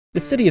The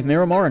City of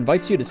Miramar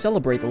invites you to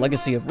celebrate the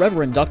legacy of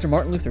Reverend Dr.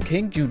 Martin Luther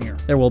King, Jr.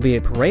 There will be a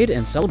parade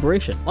and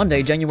celebration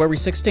Monday, January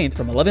 16th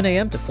from 11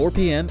 a.m. to 4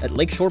 p.m. at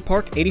Lakeshore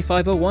Park,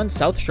 8501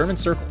 South Sherman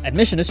Circle.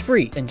 Admission is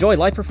free. Enjoy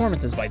live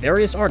performances by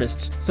various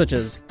artists such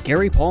as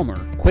Gary Palmer,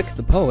 Quick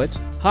the Poet,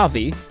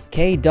 Javi,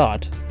 K.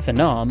 Dot,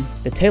 Phenom,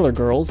 the Taylor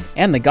Girls,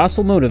 and the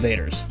Gospel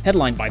Motivators,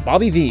 headlined by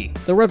Bobby V.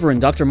 The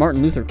Reverend Dr.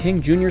 Martin Luther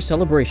King Jr.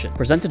 Celebration,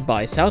 presented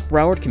by South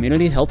Broward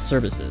Community Health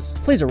Services.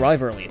 Please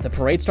arrive early. The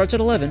parade starts at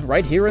 11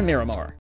 right here in Miramar.